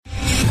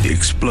The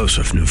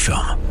explosive new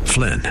film,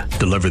 Flynn,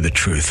 deliver the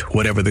truth,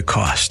 whatever the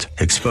cost.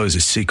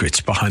 Exposes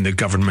secrets behind the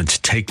government's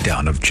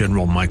takedown of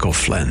General Michael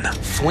Flynn.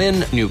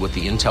 Flynn knew what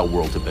the intel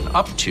world had been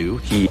up to.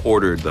 He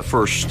ordered the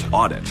first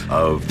audit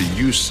of the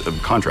use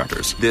of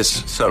contractors.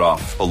 This set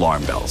off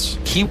alarm bells.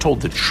 He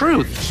told the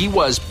truth. He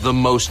was the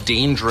most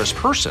dangerous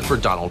person for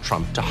Donald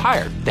Trump to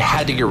hire. They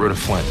had to get rid of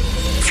Flynn.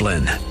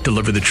 Flynn,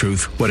 deliver the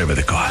truth, whatever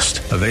the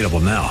cost. Available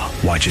now.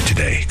 Watch it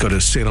today. Go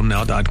to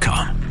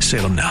salemnow.com.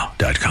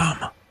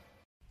 salemnow.com.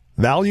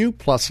 Value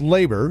plus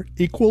labor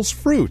equals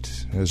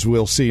fruit, as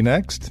we'll see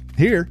next,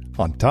 here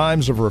on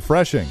Times of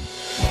Refreshing.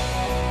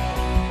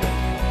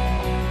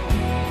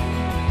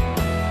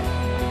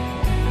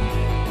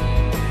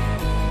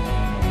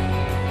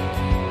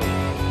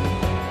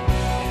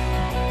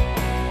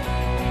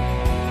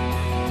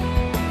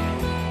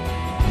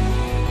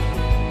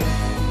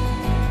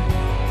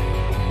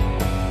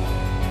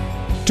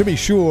 To be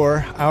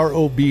sure, our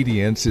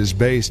obedience is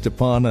based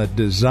upon a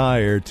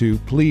desire to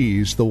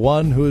please the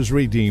one who has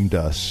redeemed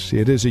us.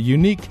 It is a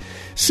unique,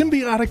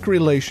 symbiotic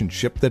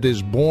relationship that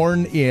is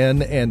born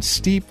in and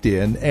steeped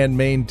in and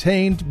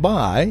maintained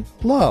by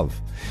love.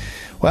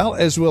 Well,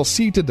 as we'll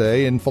see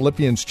today in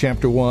Philippians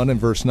chapter 1 and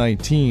verse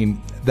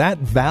 19, that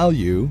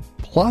value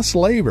plus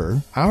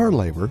labor, our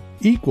labor,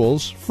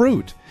 equals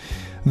fruit.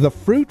 The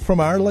fruit from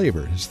our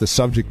labor is the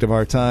subject of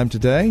our time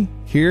today,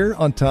 here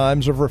on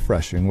Times of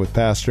Refreshing with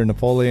Pastor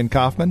Napoleon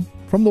Kaufman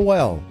from The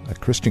Well, a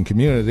Christian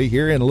community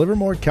here in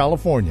Livermore,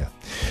 California.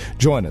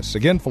 Join us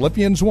again,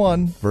 Philippians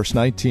 1, verse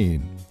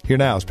 19. Here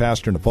now is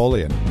Pastor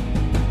Napoleon.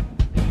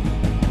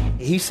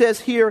 He says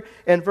here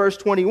in verse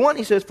 21,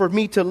 he says, for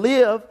me to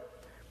live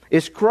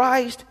is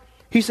Christ.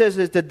 He says,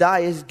 is to die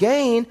is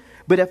gain.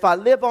 But if I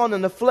live on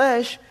in the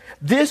flesh,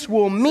 this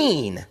will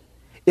mean...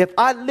 If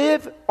I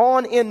live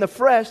on in the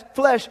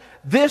flesh,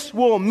 this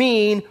will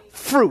mean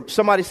fruit.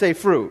 Somebody say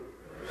fruit.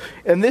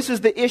 And this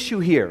is the issue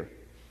here.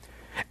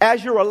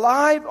 As you're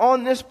alive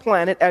on this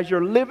planet, as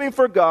you're living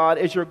for God,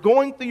 as you're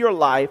going through your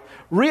life,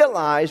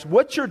 realize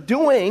what you're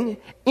doing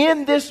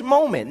in this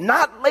moment,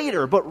 not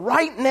later, but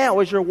right now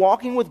as you're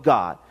walking with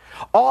God.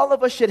 All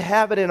of us should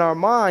have it in our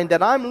mind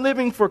that I'm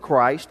living for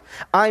Christ.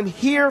 I'm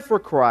here for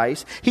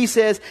Christ. He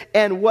says,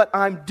 and what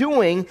I'm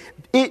doing,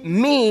 it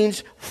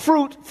means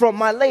fruit from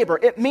my labor.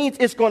 It means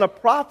it's going to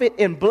profit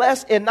and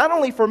bless, and not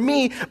only for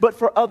me, but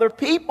for other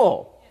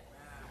people.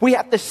 We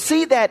have to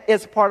see that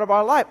as part of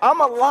our life.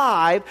 I'm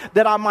alive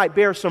that I might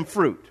bear some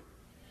fruit.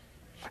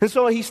 And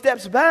so he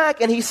steps back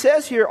and he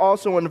says here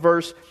also in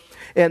verse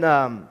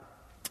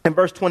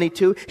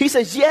 22, he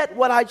says, yet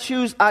what I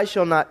choose I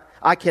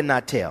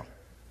cannot tell.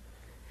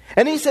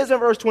 And he says in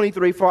verse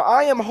 23, for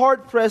I am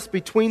hard-pressed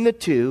between the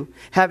two,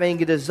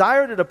 having a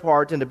desire to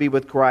depart and to be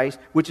with Christ,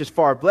 which is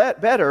far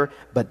better,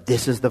 but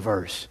this is the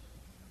verse.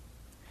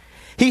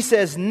 He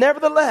says,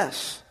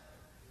 nevertheless,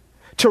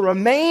 to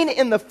remain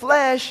in the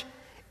flesh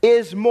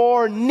is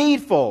more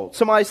needful.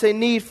 Somebody say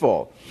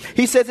needful.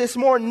 He says it's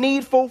more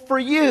needful for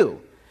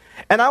you.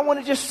 And I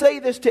want to just say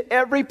this to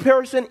every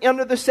person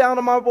under the sound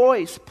of my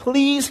voice.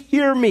 Please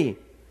hear me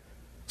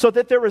so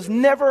that there is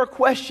never a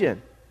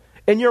question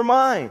in your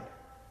mind.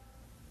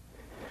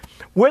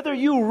 Whether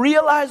you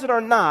realize it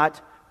or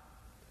not,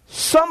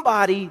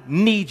 somebody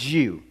needs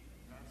you.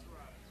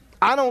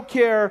 I don't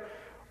care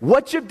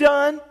what you've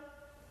done.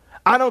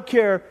 I don't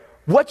care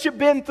what you've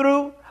been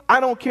through. I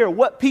don't care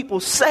what people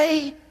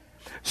say.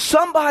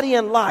 Somebody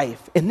in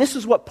life, and this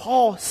is what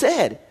Paul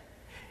said.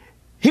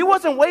 He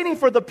wasn't waiting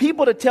for the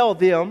people to tell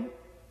him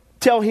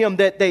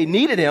that they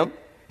needed him.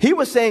 He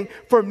was saying,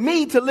 for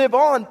me to live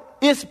on,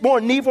 it's more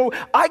needful.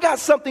 I got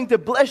something to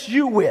bless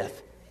you with.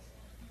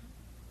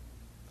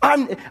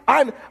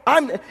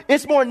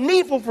 It's more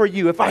needful for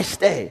you if I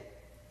stay.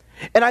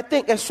 And I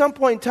think at some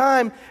point in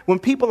time, when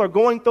people are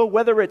going through,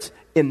 whether it's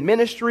in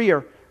ministry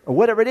or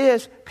whatever it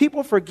is,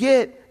 people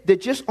forget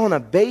that just on a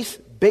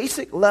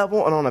basic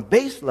level and on a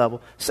base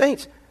level,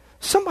 saints,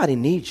 somebody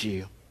needs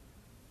you.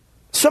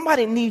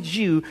 Somebody needs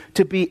you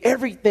to be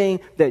everything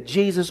that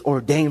Jesus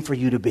ordained for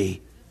you to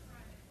be.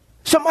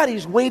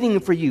 Somebody's waiting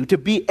for you to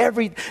be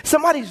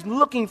somebody's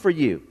looking for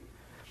you.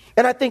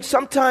 And I think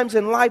sometimes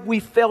in life we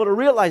fail to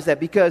realize that,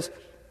 because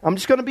I'm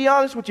just going to be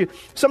honest with you.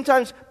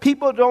 Sometimes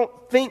people don't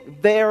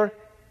think they're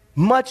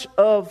much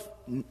of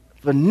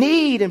a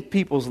need in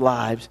people's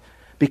lives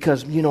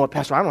because, you know what,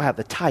 Pastor, I don't have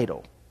the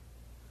title.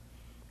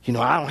 You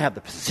know, I don't have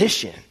the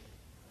position.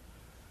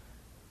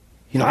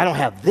 You know, I don't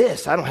have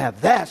this, I don't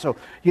have that. So,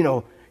 you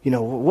know,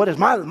 what is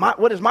my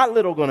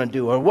little going to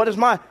do, or what is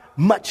my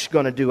much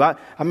going to do? I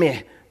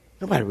mean,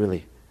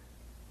 nobody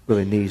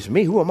really needs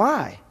me. Who am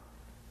I?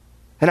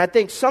 And I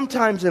think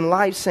sometimes in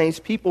life, saints,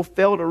 people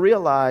fail to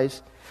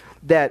realize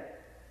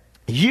that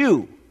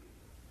you,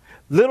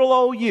 little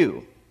old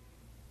you,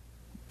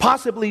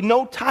 possibly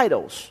no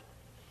titles,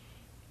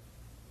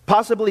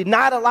 possibly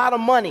not a lot of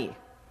money,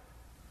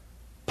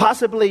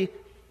 possibly,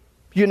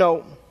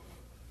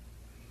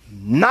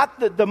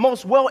 not the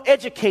most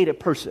well-educated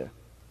person,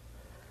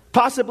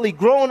 possibly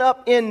grown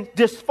up in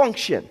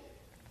dysfunction,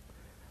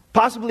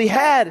 possibly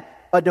had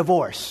a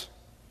divorce,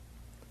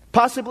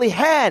 possibly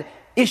had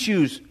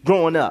issues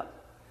growing up,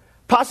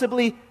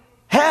 possibly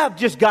have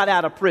just got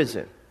out of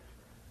prison.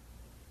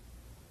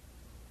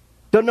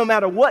 Though no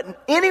matter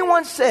what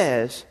anyone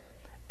says,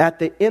 at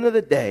the end of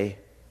the day,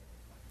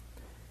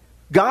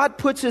 God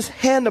puts his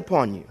hand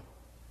upon you.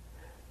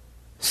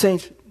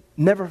 Saints,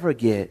 never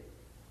forget,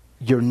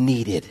 you're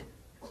needed.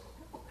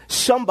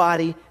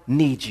 Somebody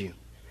needs you.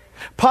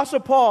 Apostle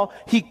Paul,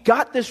 he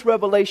got this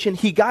revelation.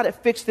 He got it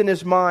fixed in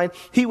his mind.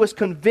 He was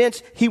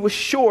convinced. He was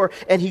sure.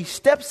 And he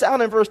steps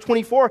out in verse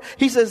 24.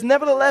 He says,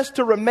 nevertheless,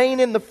 to remain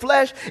in the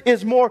flesh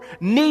is more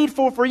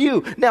needful for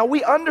you. Now,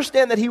 we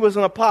understand that he was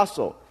an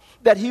apostle,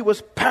 that he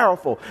was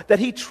powerful, that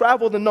he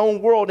traveled the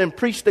known world and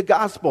preached the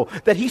gospel,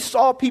 that he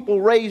saw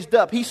people raised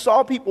up. He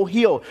saw people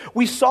healed.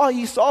 He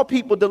saw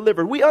people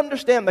delivered. We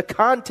understand the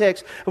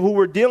context of who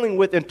we're dealing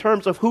with in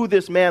terms of who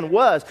this man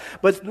was.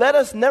 But let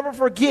us never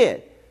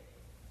forget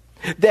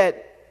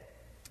that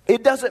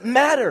it doesn't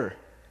matter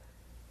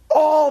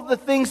all the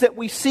things that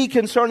we see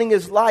concerning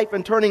his life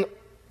and concerning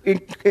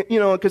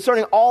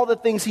all the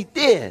things he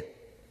did.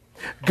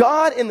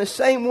 God, in the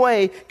same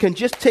way, can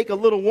just take a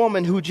little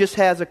woman who just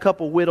has a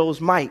couple widow's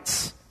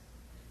mites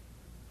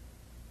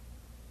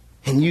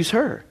and use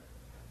her.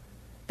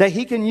 That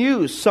he can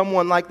use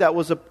someone like that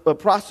was a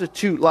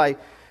prostitute, like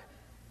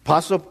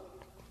the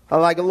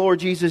Lord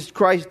Jesus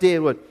Christ did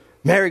with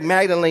Mary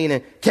Magdalene,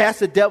 and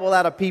cast the devil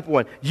out of people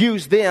and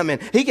use them.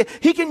 And he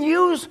can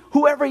use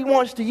whoever he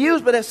wants to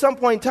use, but at some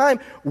point in time,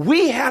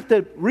 we have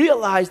to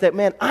realize that,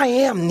 man, I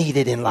am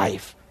needed in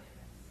life.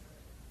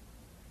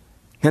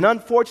 And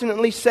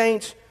unfortunately,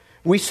 saints,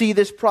 we see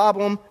this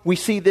problem, we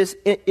see this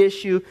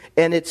issue,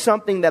 and it's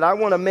something that I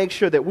want to make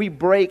sure that we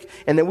break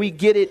and that we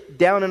get it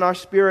down in our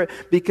spirit,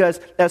 because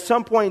at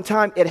some point in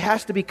time, it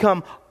has to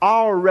become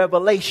our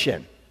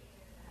revelation.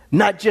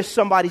 Not just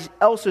somebody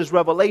else's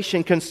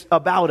revelation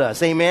about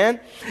us. Amen?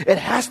 It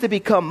has to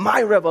become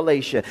my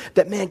revelation.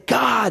 That, man,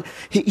 God,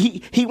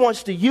 He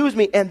wants to use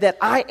me, and that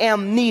I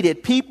am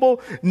needed. People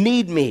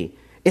need me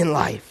in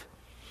life.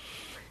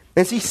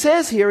 And he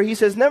says here, he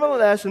says,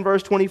 nevertheless, in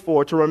verse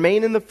 24, to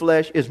remain in the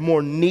flesh is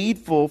more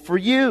needful for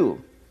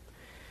you.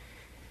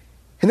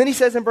 And then he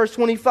says in verse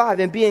 25,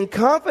 and being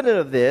confident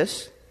of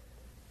this,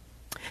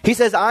 he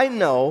says, I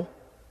know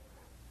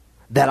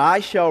that I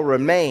shall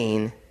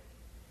remain,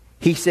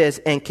 he says,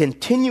 and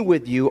continue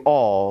with you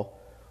all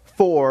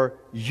for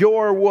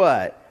your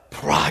what?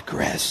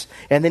 Progress.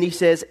 And then he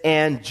says,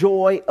 and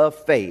joy of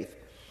faith.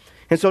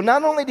 And so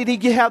not only did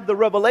he have the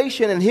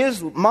revelation in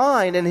his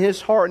mind and his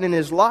heart and in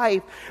his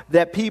life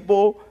that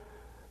people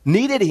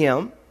needed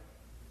him,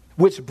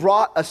 which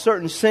brought a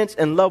certain sense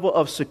and level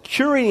of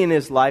security in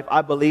his life,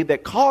 I believe,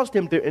 that caused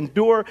him to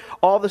endure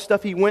all the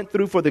stuff he went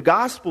through for the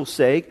gospel's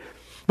sake.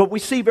 But we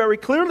see very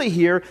clearly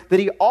here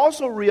that he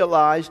also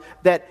realized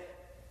that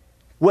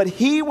what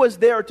he was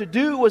there to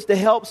do was to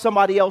help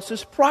somebody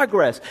else's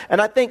progress.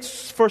 And I think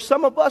for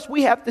some of us,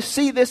 we have to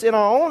see this in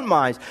our own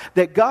minds,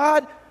 that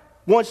God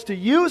wants to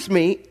use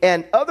me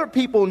and other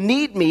people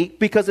need me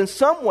because in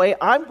some way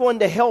I'm going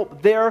to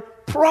help their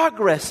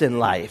progress in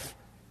life.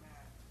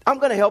 I'm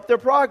going to help their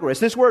progress.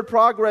 This word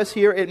progress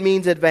here, it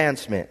means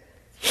advancement.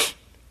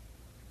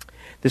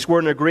 This word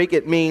in the Greek,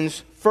 it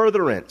means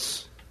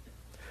furtherance.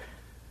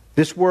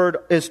 This word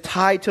is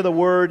tied to the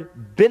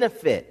word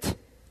benefit.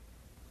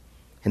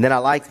 And then I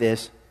like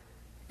this,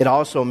 it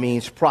also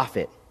means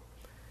profit.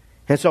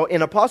 And so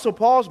in Apostle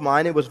Paul's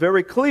mind, it was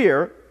very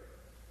clear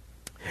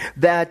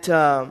that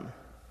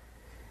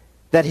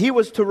he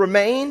was to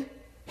remain.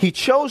 He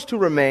chose to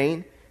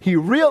remain. He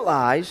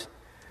realized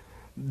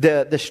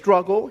the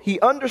struggle. He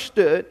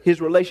understood his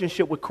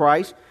relationship with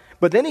Christ.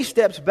 But then he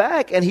steps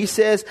back and he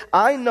says,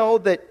 I know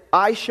that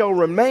I shall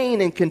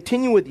remain and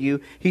continue with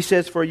you, he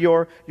says, for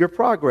your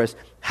progress.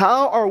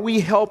 How are we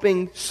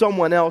helping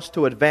someone else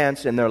to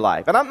advance in their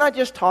life? And I'm not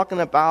just talking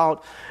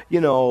about,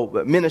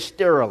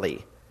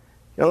 ministerially.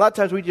 A lot of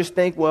times we just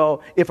think,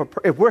 well,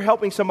 if we're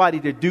helping somebody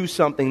to do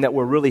something, that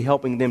we're really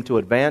helping them to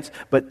advance.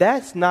 But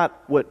that's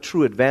not what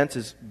true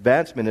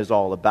advancement is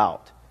all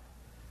about.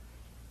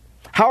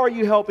 How are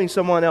you helping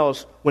someone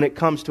else when it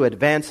comes to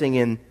advancing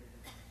in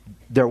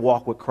their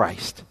walk with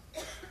Christ?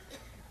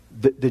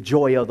 The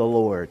joy of the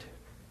Lord.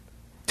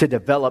 To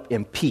develop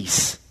in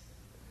peace.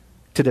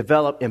 To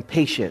develop in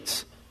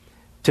patience.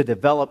 To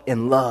develop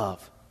in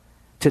love.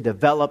 To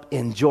develop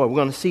in joy. We're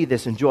going to see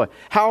this in joy.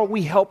 How are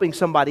we helping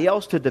somebody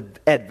else to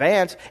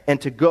advance and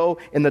to go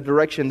in the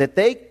direction that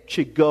they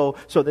should go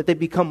so that they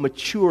become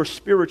mature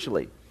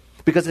spiritually?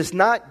 Because it's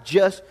not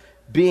just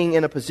being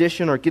in a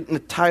position or getting a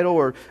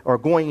title or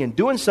going and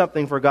doing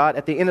something for God.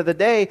 At the end of the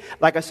day,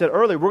 like I said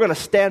earlier, we're going to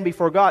stand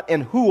before God.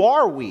 And who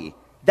are we?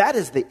 That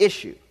is the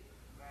issue.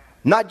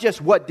 Not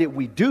just what did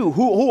we do.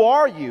 Who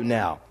are you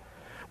now?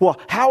 Well,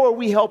 how are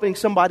we helping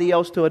somebody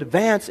else to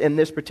advance in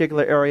this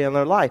particular area in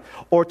their life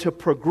or to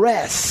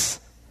progress?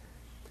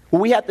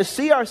 Well, we have to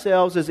see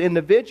ourselves as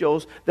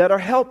individuals that are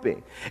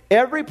helping.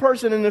 Every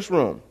person in this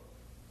room,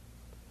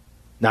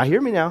 now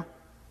hear me now,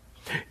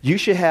 you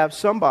should have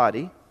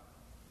somebody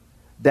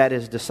that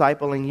is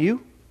discipling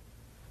you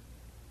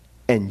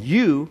and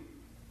you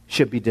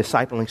should be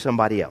discipling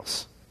somebody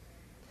else.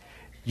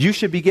 You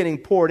should be getting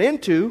poured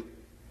into,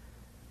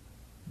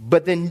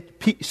 but then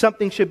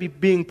something should be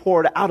being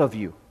poured out of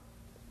you.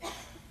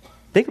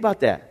 Think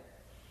about that.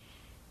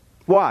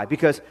 Why?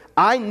 Because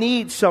I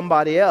need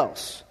somebody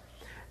else.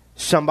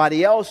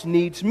 Somebody else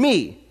needs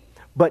me.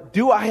 But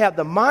do I have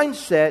the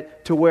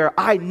mindset to where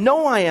I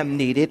know I am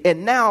needed,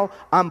 and now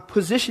I'm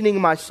positioning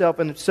myself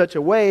in such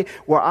a way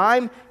where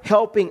I'm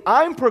helping,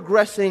 I'm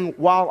progressing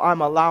while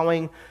I'm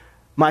allowing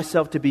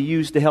myself to be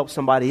used to help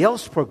somebody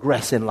else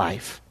progress in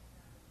life?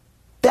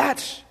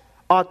 That's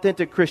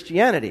authentic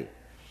Christianity.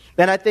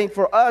 And I think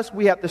for us,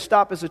 we have to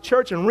stop as a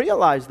church and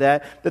realize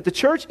that the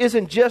church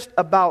isn't just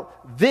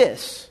about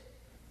this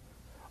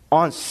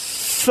on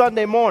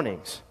Sunday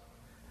mornings,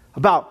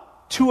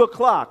 about 2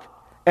 o'clock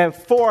and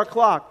 4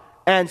 o'clock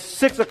and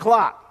 6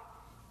 o'clock.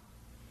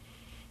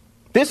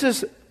 This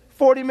is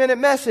 40-minute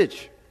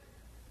message.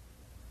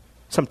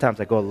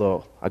 Sometimes I go a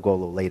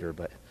little later,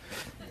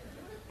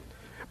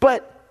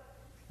 but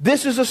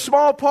this is a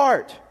small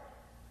part.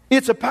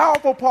 It's a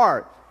powerful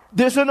part.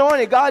 This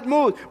anointing, God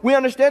moves. We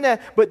understand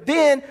that. But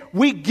then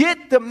we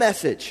get the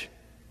message.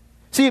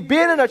 See,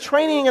 being in a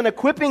training and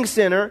equipping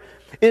center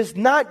is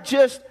not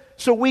just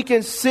so we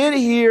can sit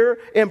here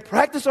and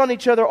practice on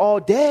each other all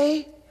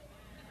day.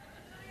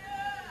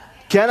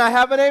 Can I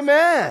have an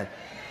amen?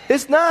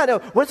 It's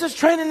not. What's this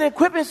training and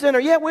equipping center?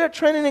 Yeah, we're a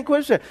training and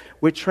equipping center.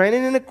 We're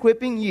training and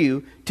equipping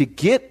you to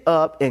get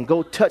up and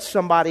go touch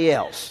somebody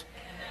else.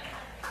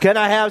 Can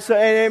I have an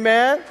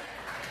amen?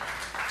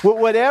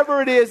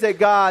 Whatever it is that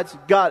God's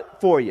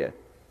got for you.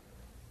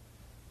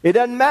 It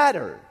doesn't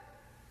matter.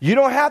 You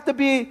don't have to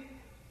be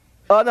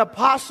an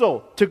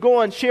apostle to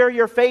go and share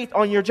your faith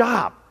on your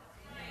job.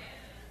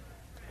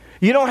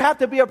 You don't have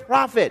to be a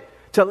prophet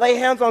to lay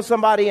hands on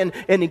somebody and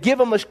to give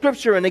them a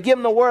scripture and to give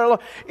them the word.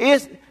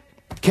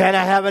 Can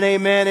I have an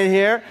amen in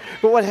here?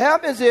 But what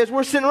happens is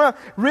we're sitting around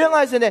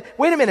realizing that,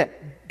 wait a minute,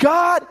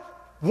 God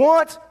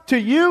wants to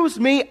use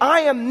me.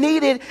 I am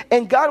needed,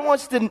 and God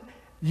wants to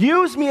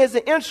use me as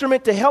an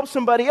instrument to help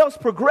somebody else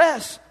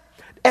progress,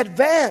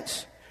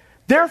 advance,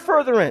 their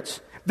furtherance,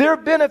 their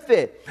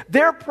benefit,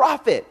 their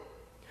profit.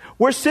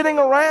 We're sitting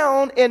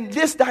around, and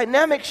this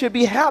dynamic should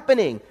be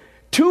happening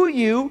to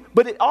you,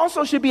 but it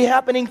also should be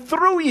happening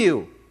through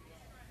you.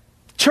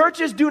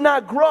 Churches do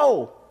not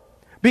grow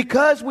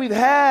because we've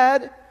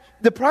had,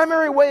 the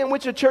primary way in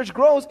which a church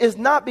grows is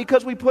not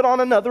because we put on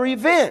another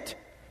event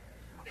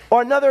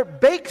or another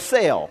bake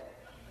sale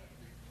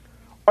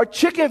or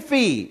chicken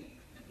feed,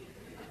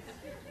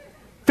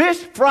 fish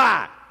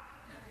fry,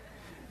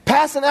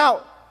 passing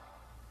out.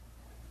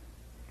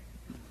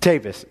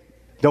 Tavis,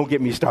 don't get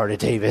me started,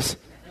 Tavis.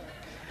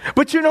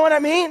 But you know what I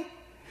mean?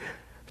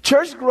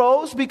 Church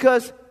grows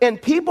because,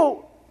 and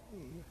people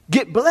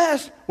get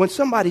blessed when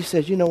somebody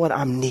says, you know what,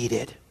 I'm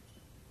needed.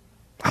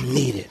 I'm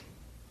needed.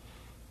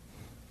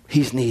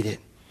 He's needed,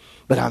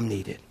 but I'm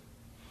needed.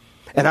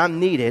 And I'm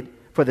needed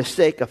for the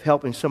sake of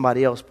helping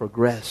somebody else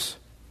progress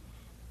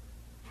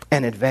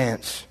and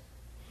advance.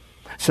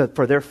 So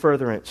for their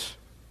furtherance,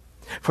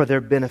 for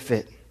their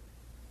benefit.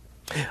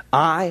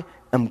 I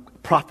am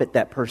profit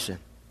that person.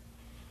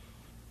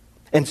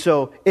 And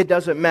so it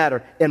doesn't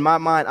matter. In my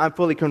mind, I'm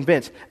fully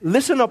convinced.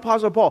 Listen to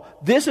Apostle Paul.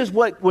 This is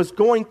what was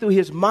going through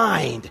his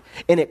mind.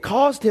 And it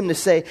caused him to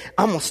say,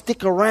 I'm going to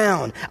stick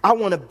around. I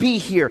want to be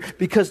here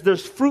because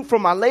there's fruit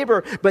from my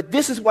labor. But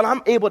this is what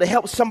I'm able to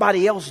help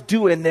somebody else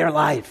do in their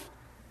life.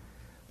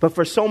 But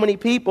for so many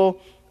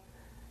people,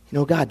 you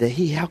know, God,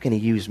 how can he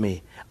use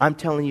me? I'm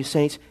telling you,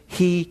 saints,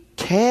 he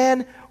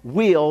can,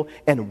 will,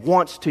 and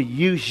wants to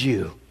use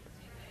you.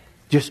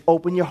 Just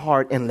open your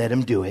heart and let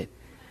him do it.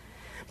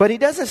 But he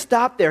doesn't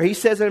stop there. He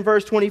says in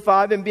verse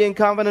 25, and being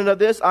confident of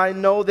this, I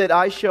know that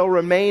I shall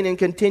remain and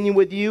continue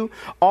with you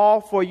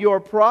all for your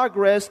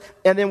progress.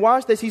 And then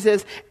watch this. He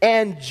says,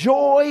 and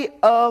joy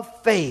of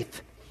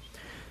faith.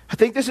 I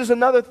think this is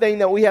another thing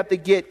that we have to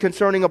get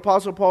concerning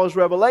Apostle Paul's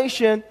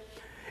revelation.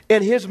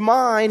 In his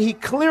mind, he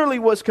clearly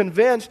was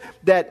convinced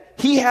that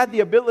he had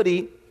the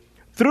ability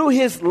through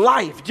his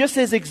life, just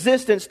his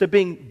existence, to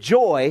bring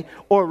joy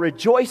or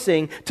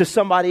rejoicing to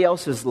somebody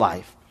else's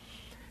life.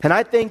 And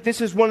I think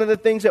this is one of the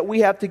things that we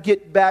have to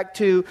get back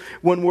to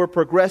when we're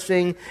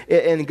progressing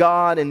in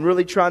God and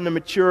really trying to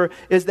mature,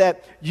 is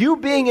that you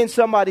being in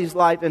somebody's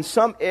life in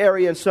some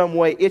area, in some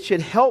way, it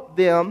should help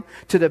them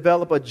to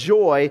develop a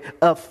joy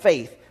of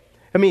faith.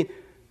 I mean,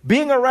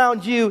 being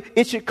around you,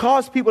 it should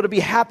cause people to be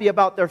happy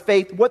about their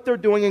faith, what they're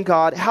doing in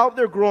God, how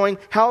they're growing,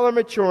 how they're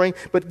maturing.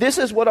 But this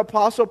is what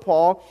Apostle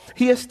Paul,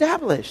 he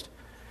established.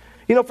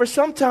 You know, for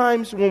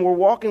sometimes when we're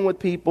walking with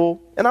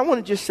people, and I want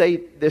to just say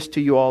this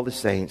to you all, the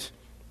saints.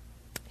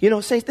 You know,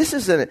 saints, this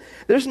isn't,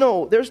 I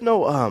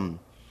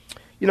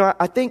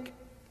think,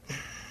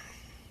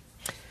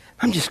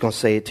 I'm just going to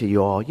say it to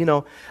you all. You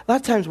know, a lot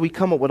of times we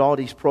come up with all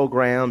these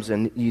programs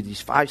and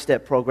these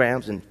 5-step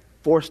programs and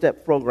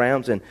 4-step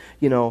programs and,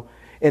 you know,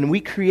 and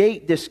we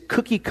create this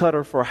cookie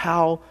cutter for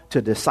how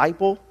to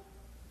disciple,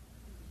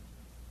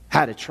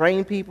 how to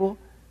train people,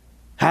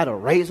 how to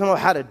raise them,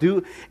 how to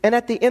do. And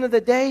at the end of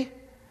the day,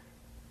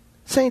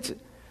 saints,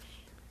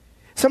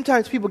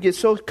 sometimes people get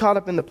so caught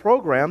up in the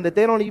program that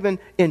they don't even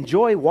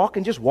enjoy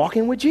just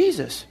walking with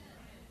Jesus.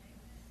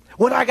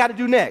 What do I got to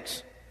do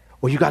next?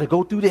 Well, you got to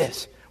go through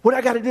this. What do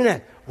I got to do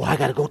next? Well, I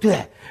got to go through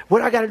that. What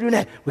do I got to do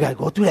next? We got to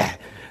go through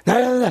that.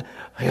 No.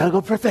 I got to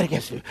go prophetic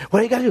institute. What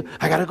do you got to do?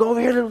 I got to go over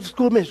here to the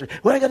school ministry.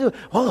 What do I got to do?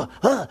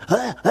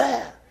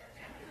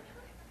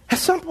 At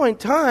some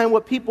point in time,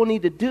 what people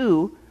need to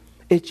do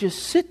is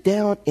just sit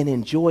down and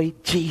enjoy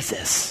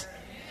Jesus.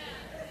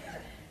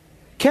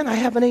 Can I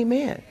have an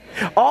amen?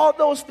 All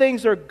those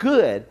things are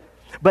good,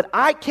 but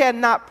I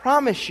cannot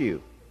promise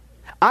you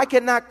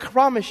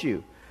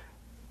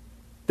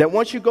that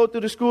once you go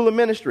through the school of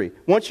ministry,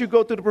 once you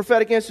go through the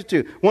prophetic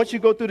institute, once you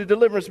go through the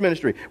deliverance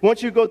ministry,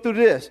 once you go through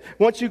this,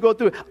 once you go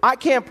through, I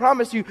can't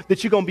promise you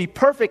that you're going to be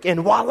perfect and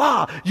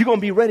voila, you're going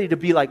to be ready to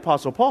be like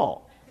Apostle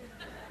Paul.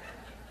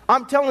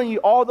 I'm telling you,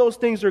 all those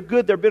things are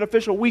good. They're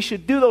beneficial. We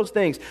should do those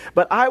things.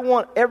 But I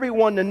want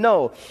everyone to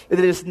know that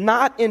it's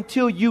not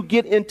until you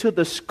get into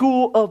the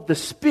school of the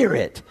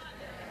Spirit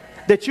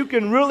that you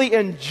can really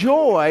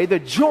enjoy the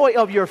joy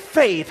of your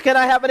faith. Can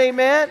I have an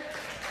amen?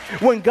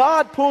 When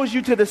God pulls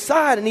you to the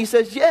side and he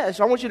says, yes,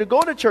 I want you to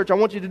go to church. I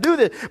want you to do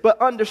this.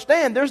 But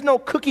understand, there's no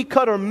cookie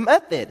cutter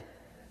method.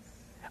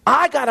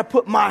 I got to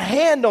put my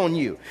hand on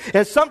you.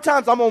 And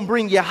sometimes I'm going to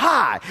bring you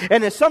high.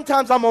 And then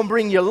sometimes I'm going to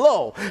bring you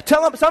low.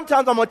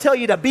 Sometimes I'm going to tell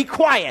you to be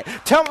quiet.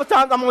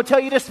 Sometimes I'm going to tell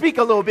you to speak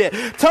a little bit.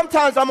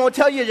 Sometimes I'm going to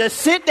tell you to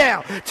sit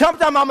down.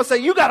 Sometimes I'm going to say,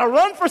 you got to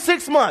run for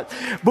 6 months.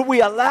 But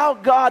we allow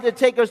God to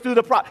take us through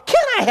the process.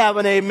 Can I have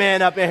an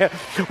amen up in here?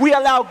 We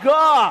allow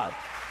God.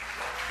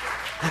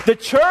 The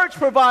church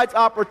provides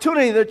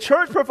opportunity. The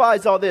church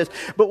provides all this.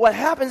 But what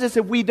happens is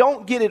if we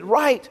don't get it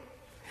right,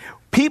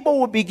 people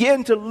will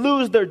begin to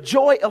lose their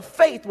joy of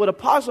faith. With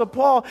Apostle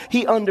Paul,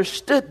 he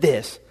understood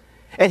this.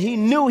 And he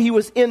knew he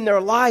was in their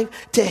life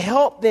to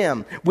help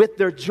them with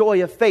their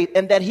joy of faith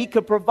and that he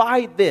could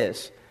provide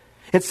this.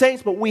 And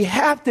saints, but we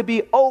have to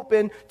be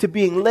open to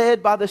being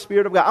led by the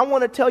Spirit of God. I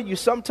want to tell you,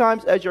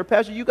 sometimes as your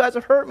pastor, you guys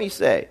have heard me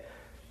say,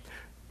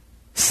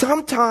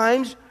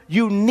 sometimes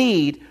you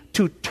need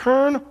to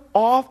turn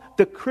off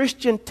the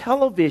Christian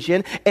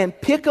television and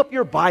pick up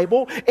your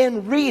Bible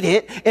and read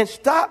it and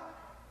stop.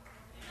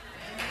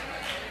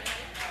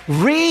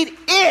 Read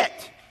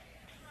it.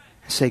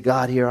 Say,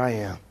 God, here I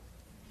am.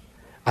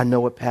 I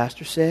know what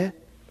pastor said.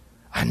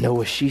 I know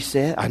what she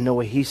said. I know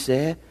what he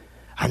said.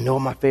 I know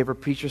what my favorite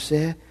preacher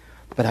said.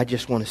 But I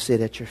just want to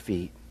sit at your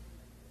feet.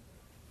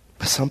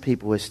 But some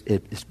people,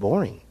 it's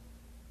boring.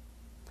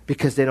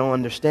 Because they don't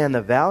understand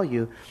the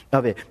value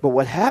of it. But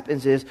what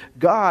happens is,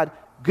 God,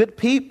 good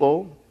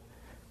people,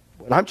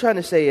 what I'm trying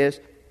to say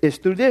is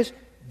through this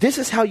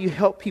is how you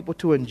help people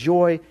to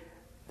enjoy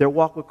their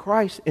walk with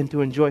Christ and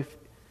to enjoy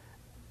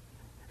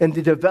and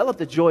to develop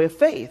the joy of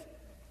faith.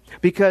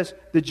 Because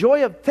the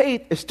joy of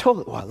faith is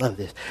totally, I love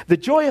this. The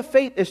joy of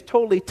faith is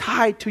totally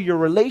tied to your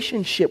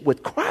relationship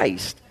with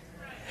Christ.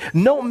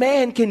 No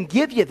man can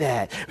give you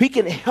that. He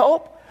can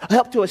help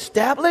to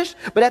establish,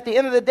 but at the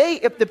end of the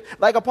day,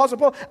 like Apostle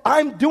Paul,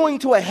 I'm doing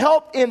to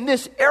help in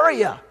this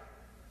area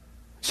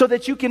so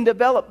that you can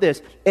develop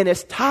this. And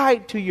it's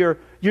tied to your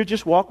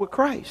just walk with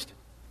Christ.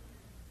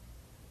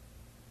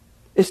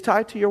 It's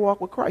tied to your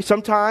walk with Christ.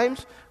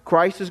 Sometimes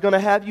Christ is going to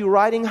have you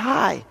riding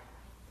high.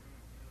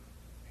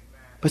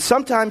 But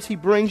sometimes he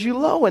brings you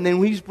low. And then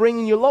when he's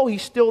bringing you low,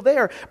 he's still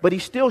there. But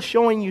he's still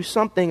showing you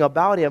something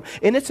about him.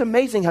 And it's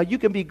amazing how you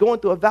can be going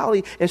through a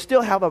valley and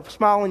still have a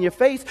smile on your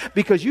face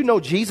because you know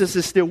Jesus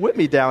is still with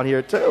me down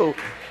here too.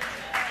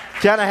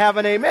 Can I have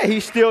an amen?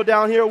 He's still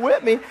down here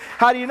with me.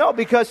 How do you know?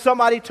 Because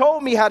somebody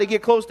told me how to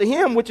get close to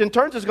him, which in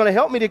turn is going to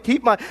help me to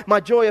keep my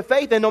joy of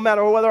faith, and no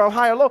matter whether I'm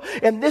high or low.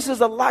 And this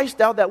is a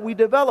lifestyle that we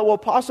develop. Well,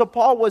 Apostle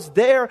Paul was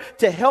there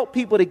to help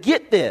people to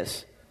get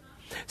this.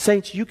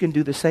 Saints, you can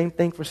do the same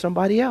thing for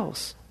somebody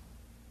else.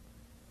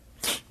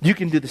 You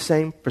can do the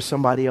same for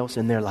somebody else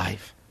in their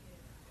life.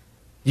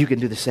 You can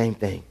do the same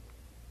thing.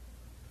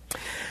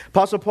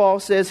 Apostle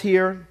Paul says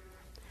here,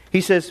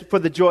 he says, for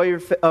the joy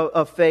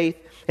of faith,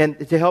 and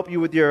to help you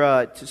with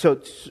your, so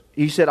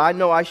he said, I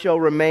know I shall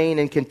remain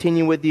and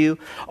continue with you,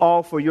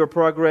 all for your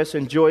progress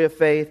and joy of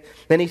faith.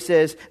 Then he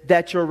says,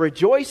 that your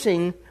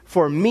rejoicing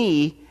for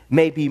me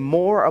may be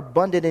more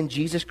abundant in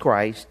Jesus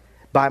Christ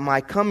by my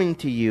coming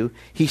to you,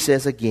 he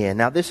says again.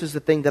 Now this is the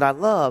thing that I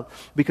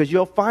love, because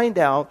you'll find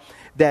out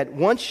that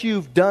once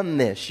you've done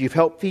this, you've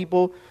helped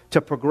people to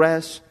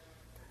progress,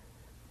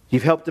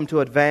 you've helped them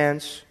to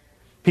advance,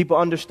 people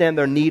understand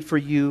their need for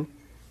you,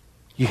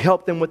 you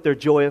help them with their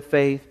joy of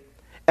faith.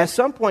 At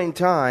some point in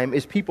time,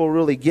 as people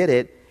really get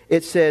it,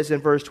 it says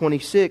in verse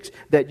 26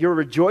 that your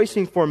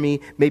rejoicing for me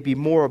may be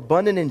more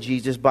abundant in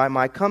Jesus by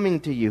my coming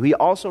to you. He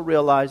also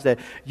realized that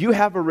you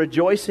have a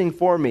rejoicing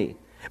for me,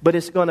 but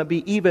it's going to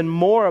be even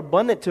more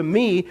abundant to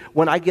me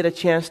when I get a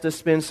chance to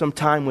spend some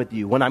time with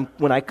you,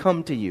 when I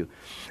come to you.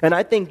 And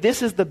I think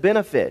this is the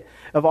benefit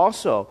of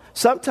also,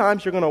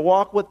 sometimes you're going to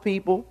walk with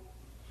people,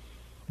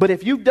 but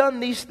if you've done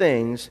these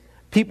things,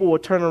 people will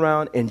turn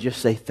around and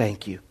just say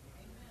thank you.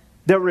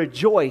 They'll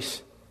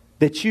rejoice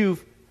that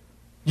you've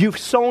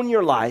sown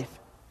your life,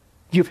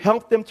 you've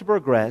helped them to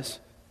progress,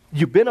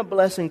 you've been a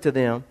blessing to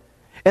them.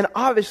 And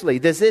obviously,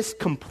 does this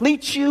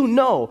complete you?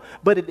 No.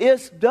 But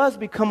it does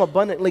become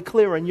abundantly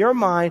clear in your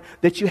mind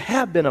that you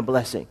have been a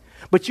blessing.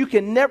 But you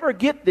can never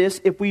get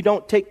this if we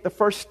don't take the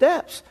first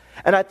steps.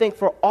 And I think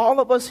for all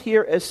of us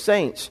here as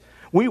saints,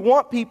 we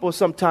want people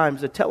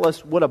sometimes to tell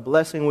us what a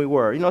blessing we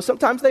were. You know,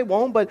 sometimes they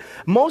won't, but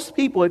most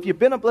people, if you've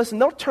been a blessing,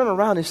 they'll turn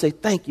around and say,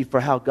 thank you for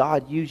how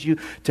God used you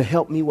to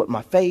help me with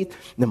my faith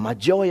and my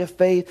joy of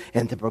faith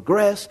and to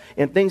progress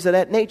and things of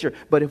that nature.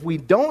 But if we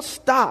don't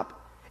stop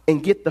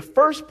and get the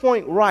first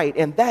point right,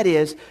 and that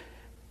is,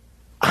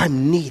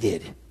 I'm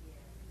needed,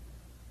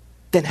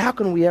 then how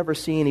can we ever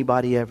see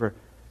anybody ever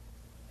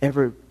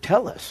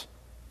tell us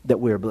that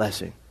we're a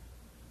blessing?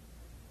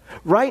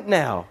 Right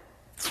now,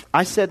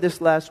 I said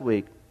this last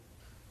week,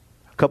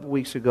 a couple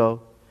weeks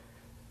ago,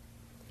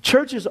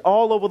 churches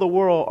all over the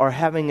world are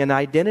having an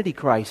identity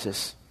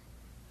crisis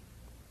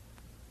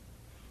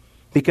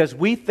because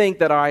we think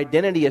that our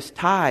identity is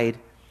tied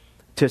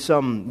to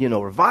some,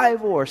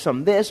 revival or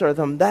some this or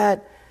some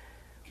that,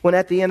 when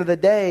at the end of the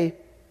day,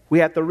 we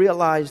have to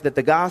realize that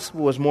the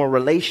gospel is more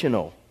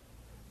relational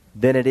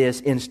than it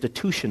is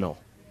institutional.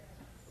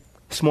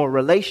 It's more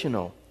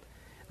relational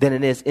than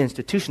it is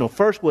institutional.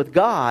 First with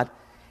God,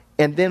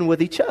 and then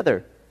with each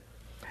other.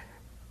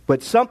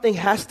 But something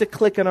has to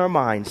click in our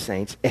minds,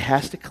 saints. It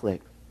has to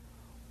click.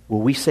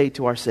 Where we say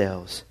to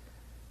ourselves,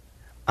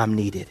 I'm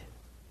needed.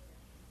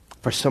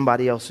 For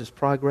somebody else's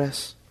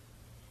progress.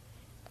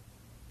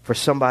 For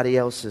somebody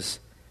else's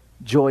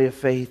joy of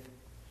faith.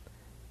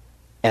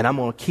 And I'm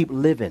going to keep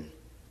living.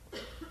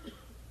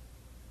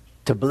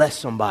 To bless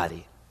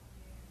somebody.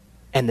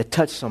 And to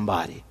touch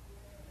somebody.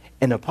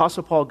 And the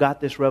Apostle Paul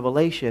got this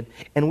revelation.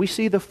 And we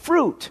see the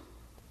fruit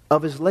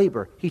of his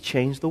labor. He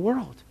changed the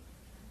world.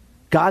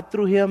 God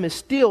through him is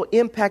still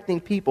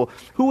impacting people.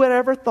 Who would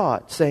ever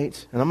thought,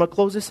 saints, and I'm going to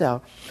close this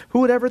out, who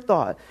would ever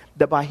thought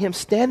that by him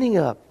standing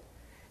up,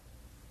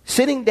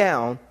 sitting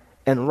down,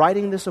 and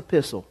writing this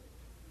epistle,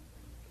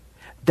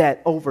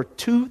 that over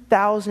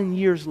 2,000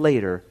 years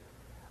later,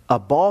 a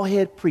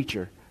bald-head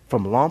preacher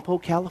from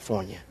Lompoc,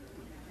 California,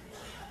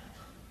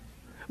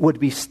 would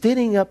be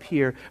standing up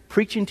here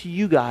preaching to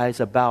you guys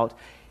about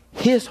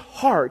his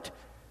heart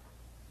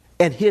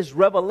and his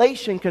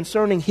revelation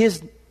concerning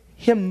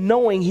him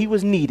knowing he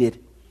was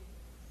needed.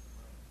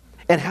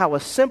 And how a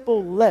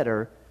simple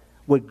letter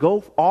would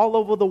go all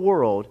over the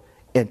world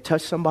and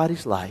touch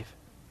somebody's life.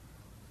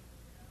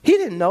 He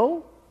didn't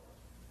know.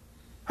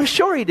 I'm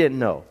sure he didn't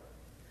know.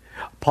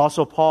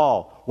 Apostle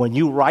Paul, when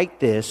you write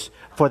this,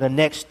 for the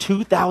next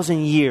 2,000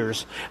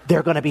 years,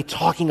 they're going to be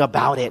talking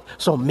about it.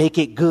 So make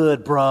it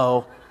good,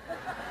 bro.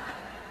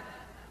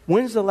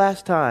 When's the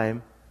last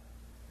time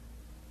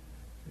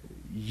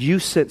you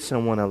sent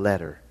someone a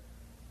letter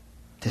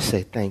to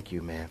say, thank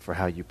you, man, for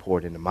how you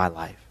poured into my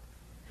life?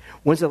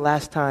 When's the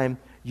last time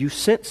you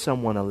sent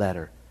someone a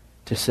letter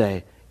to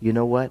say, you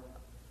know what?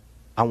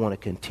 I want to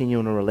continue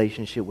in a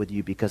relationship with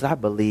you because I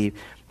believe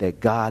that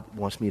God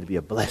wants me to be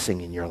a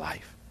blessing in your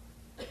life.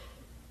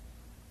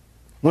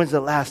 When's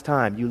the last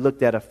time you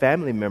looked at a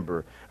family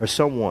member or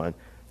someone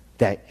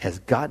that has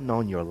gotten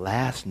on your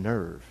last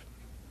nerve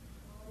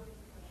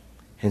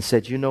and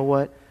said, you know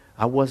what?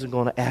 I wasn't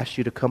going to ask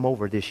you to come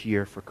over this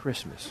year for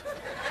Christmas.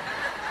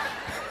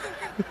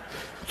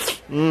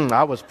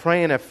 I was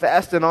praying and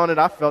fasting on it.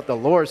 I felt the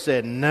Lord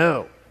said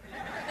no.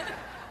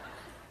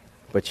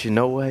 But you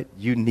know what?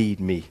 You need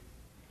me.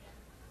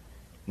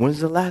 When's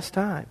the last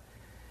time?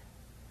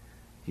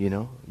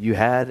 You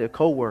had a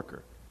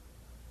coworker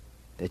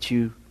that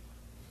you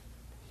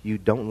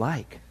don't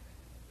like.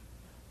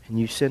 And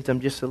you sent them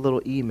just a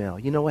little email.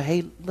 You know what?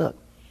 Hey, look.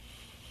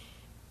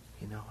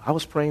 I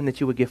was praying that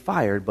you would get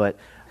fired, but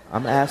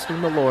I'm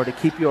asking the Lord to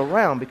keep you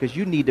around because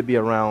you need to be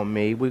around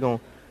me.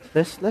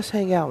 Let's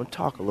hang out and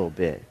talk a little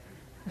bit.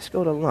 Let's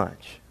go to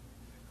lunch.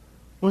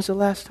 When's the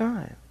last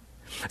time?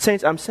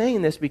 Saints, I'm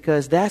saying this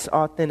because that's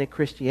authentic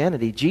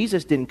Christianity.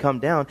 Jesus didn't come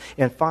down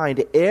and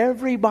find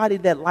everybody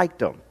that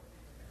liked him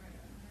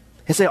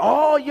and say,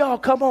 oh, y'all,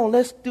 come on,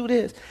 let's do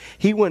this.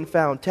 He went and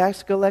found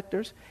tax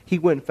collectors. He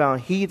went and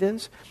found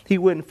heathens. He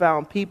went and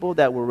found people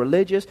that were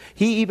religious.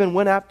 He even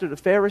went after the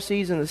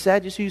Pharisees and the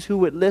Sadducees who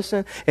would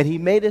listen, and he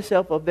made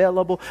himself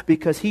available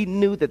because he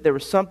knew that there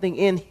was something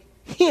in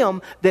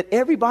him that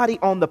everybody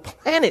on the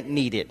planet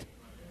needed.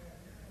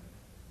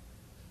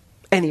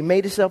 And he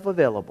made himself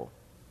available.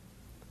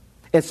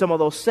 And some of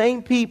those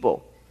same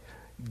people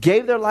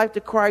gave their life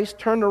to Christ,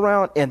 turned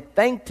around and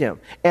thanked him,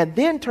 and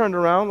then turned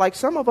around, like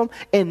some of them,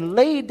 and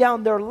laid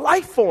down their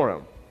life for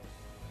him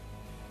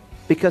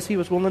because he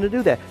was willing to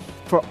do that.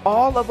 For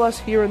all of us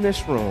here in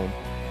this room,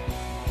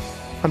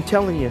 I'm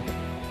telling you,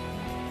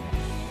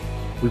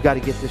 we've got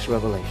to get this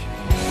revelation.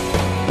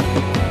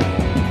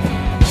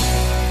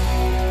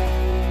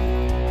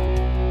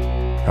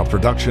 A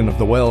production of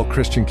the Well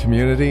Christian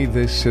Community.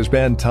 This has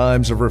been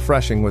Times of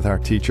Refreshing with our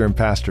teacher and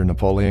pastor,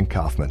 Napoleon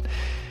Kaufman.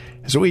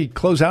 As we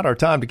close out our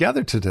time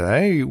together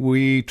today,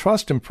 we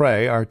trust and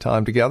pray our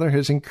time together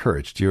has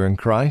encouraged you in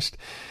Christ,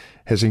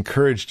 has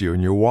encouraged you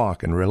in your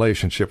walk and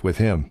relationship with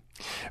Him.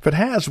 If it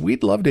has,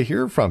 we'd love to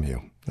hear from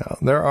you. Now,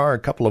 there are a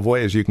couple of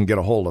ways you can get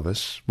a hold of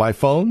us. By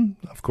phone,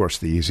 of course,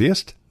 the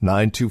easiest,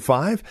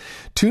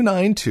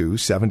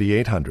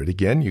 925-292-7800.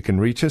 Again, you can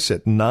reach us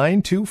at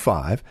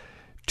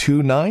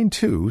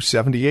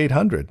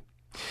 925-292-7800.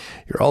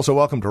 You're also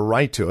welcome to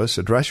write to us.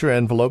 Address your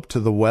envelope to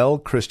the Well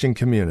Christian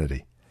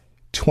Community,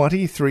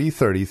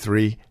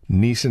 2333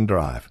 Neeson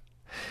Drive.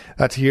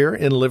 That's here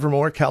in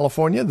Livermore,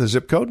 California, the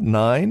zip code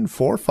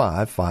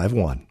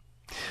 94551.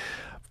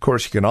 Of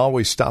course, you can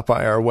always stop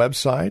by our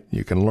website.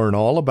 You can learn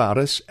all about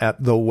us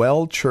at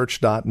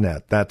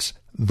thewellchurch.net. That's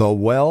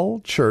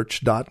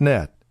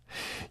thewellchurch.net.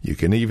 You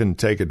can even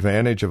take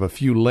advantage of a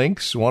few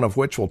links, one of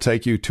which will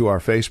take you to our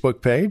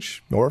Facebook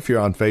page, or if you're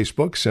on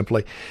Facebook,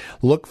 simply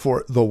look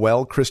for The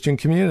Well Christian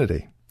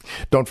Community.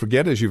 Don't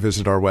forget, as you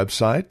visit our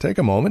website, take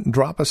a moment and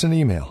drop us an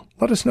email.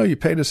 Let us know you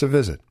paid us a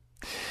visit.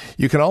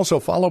 You can also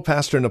follow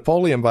Pastor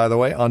Napoleon, by the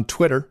way, on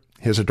Twitter.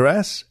 His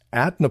address,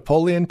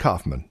 @Napoleon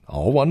Kaufman.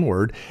 All one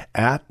word,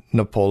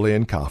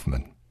 @Napoleon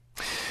Kaufman.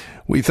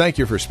 We thank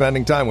you for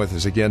spending time with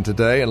us again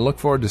today and look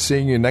forward to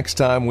seeing you next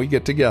time we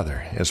get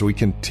together as we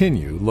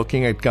continue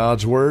looking at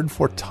God's Word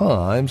for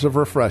times of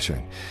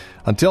refreshing.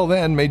 Until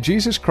then, may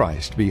Jesus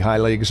Christ be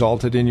highly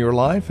exalted in your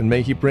life, and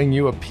may He bring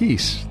you a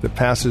peace that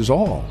passes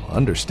all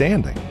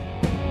understanding.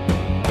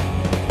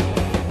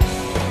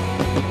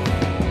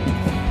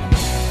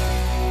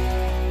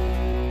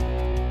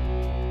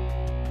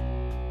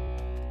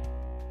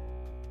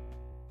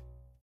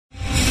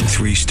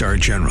 Three-star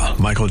General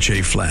Michael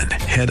J. Flynn,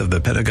 head of the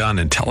Pentagon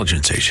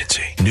Intelligence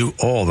Agency, knew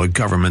all the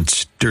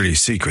government's dirty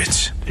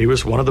secrets. He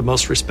was one of the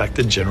most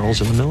respected generals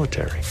in the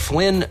military.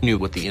 Flynn knew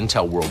what the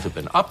intel world had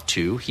been up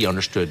to. He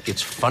understood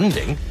its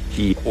funding.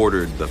 He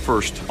ordered the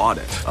first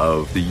audit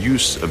of the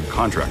use of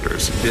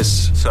contractors.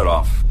 This set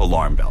off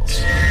alarm bells.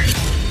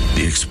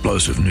 The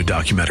explosive new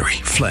documentary,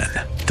 Flynn,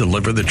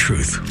 Deliver the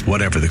Truth,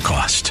 Whatever the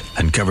Cost,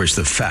 uncovers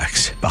the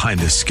facts behind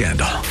this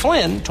scandal.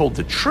 Flynn told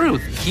the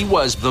truth. He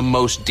was the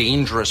most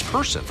dangerous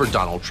person for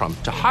Donald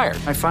Trump to hire.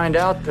 I find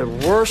out the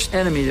worst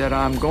enemy that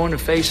I'm going to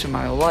face in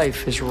my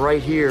life is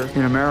right here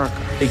in America.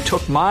 They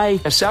took my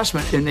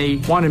assessment and they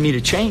wanted me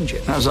to change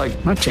it. And I was like,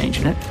 I'm not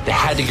changing it. They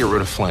had to get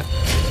rid of Flynn.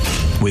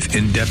 With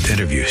in-depth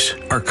interviews,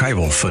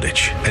 archival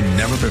footage, and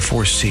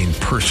never-before-seen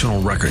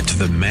personal records of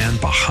the man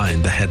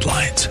behind the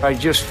headlines. I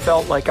just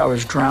felt like I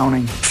was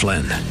drowning.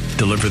 Flynn,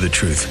 Deliver the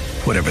Truth,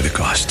 Whatever the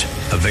Cost.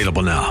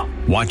 Available now.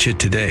 Watch it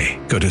today.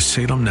 Go to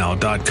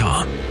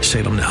salemnow.com.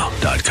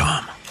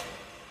 salemnow.com.